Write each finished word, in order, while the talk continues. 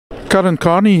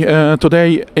Carney,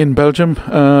 today in Belgium,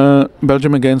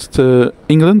 Belgium against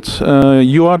England.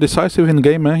 You are decisive in the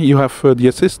game. You have the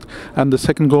assist and the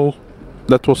second goal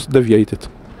that was deviated.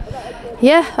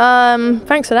 Yeah,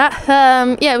 thanks for that.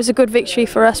 Yeah, it was a good victory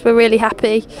for us. We're really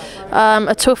happy.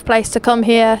 A tough place to come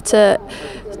here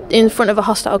in front of a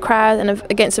hostile crowd and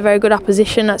against a very good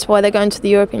opposition. That's why they're going to the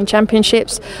European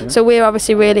Championships. Yeah. So we're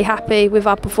obviously really happy with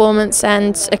our performance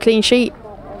and a clean sheet.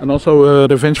 And also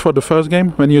revenge for the first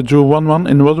game when you drew 1-1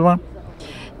 in Rotterdam?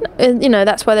 You know,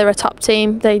 that's why they're a top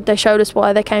team. They showed us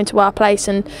why they came to our place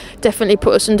and definitely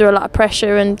put us under a lot of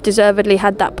pressure and deservedly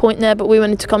had that point there. But we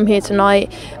wanted to come here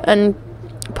tonight and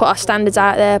put our standards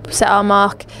out there, set our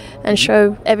mark and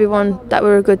show everyone that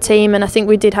we're a good team. And I think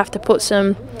we did have to put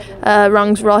some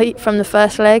wrongs right from the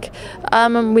first leg,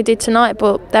 and we did tonight.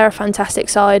 But they're a fantastic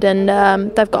side and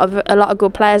they've got a lot of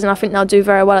good players, and I think they'll do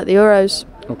very well at the Euros.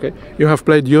 Okay, you have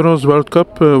played Euros, World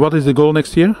Cup. What is the goal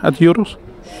next year at Euros?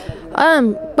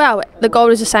 Well, the goal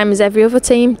is the same as every other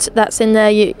team that's in there.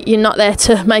 You're not there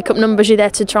to make up numbers, you're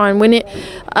there to try and win it.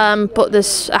 But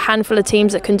there's a handful of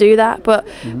teams that can do that. But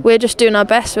we're just doing our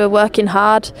best. We're working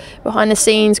hard behind the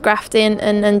scenes, grafting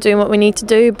and doing what we need to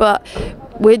do. But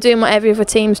we're doing what every other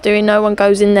team's doing. No one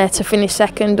goes in there to finish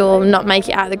second or not make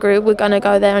it out of the group. We're going to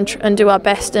go there and do our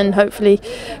best and hopefully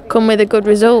come with a good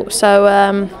result. So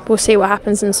we'll see what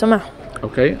happens in summer.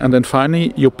 Okay, and then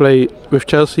finally you play with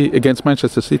Chelsea against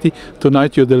Manchester City.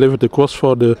 Tonight you delivered the cross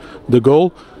for the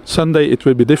goal. Sunday it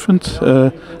will be different.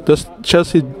 Does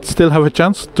Chelsea still have a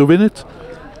chance to win it?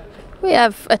 We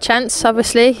have a chance,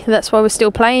 obviously. That's why we're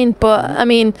still playing. But I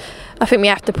mean, I think we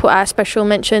have to put our special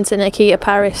mention to Nikita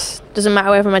Paris. Doesn't matter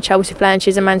whether I'm a Chelsea player and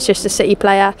she's a Manchester City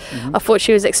player. I thought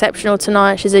she was exceptional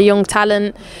tonight. She's a young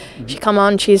talent. She come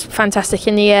on, she's fantastic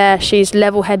in the air. She's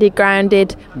level-headed,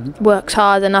 grounded, works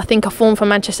hard. And I think her form for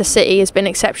Manchester City has been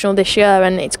exceptional this year,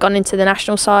 and it's gone into the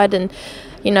national side. And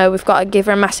you know, we've got to give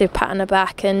her a massive pat on the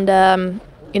back. And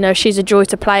you know, she's a joy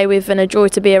to play with and a joy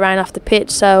to be around off the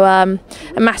pitch. So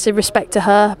a massive respect to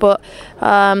her. But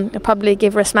I'll probably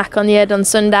give her a smack on the head on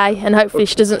Sunday and hopefully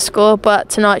she doesn't score. But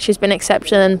tonight she's been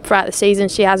exceptional and throughout the season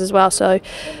she has as well. So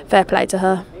fair play to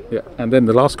her. Yeah, and then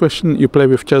the last question. You play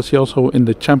with Chelsea also in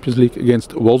the Champions League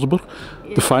against Wolfsburg,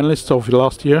 the finalists of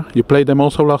last year. You played them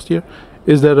also last year.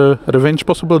 Is there a revenge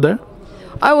possible there?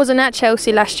 I wasn't at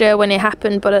Chelsea last year when it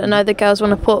happened, but I know the girls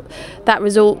want to put that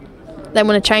result. They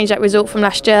want to change that result from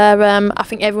last year. I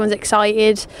think everyone's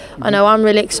excited. I know I'm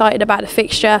really excited about the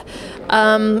fixture.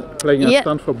 Playing at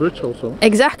Stanford Bridge also.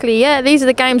 Exactly, yeah. These are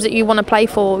the games that you want to play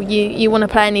for. You want to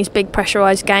play in these big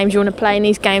pressurised games. You want to play in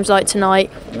these games like tonight,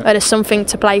 where there's something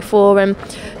to play for. And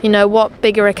you know, what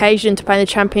bigger occasion to play in the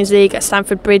Champions League at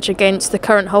Stanford Bridge against the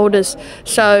current holders.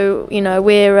 So you know,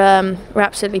 we're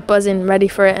absolutely buzzing, ready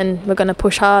for it, and we're going to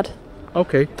push hard.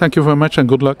 Okay, thank you very much and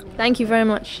good luck. Thank you very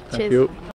much. Thank Cheers. You.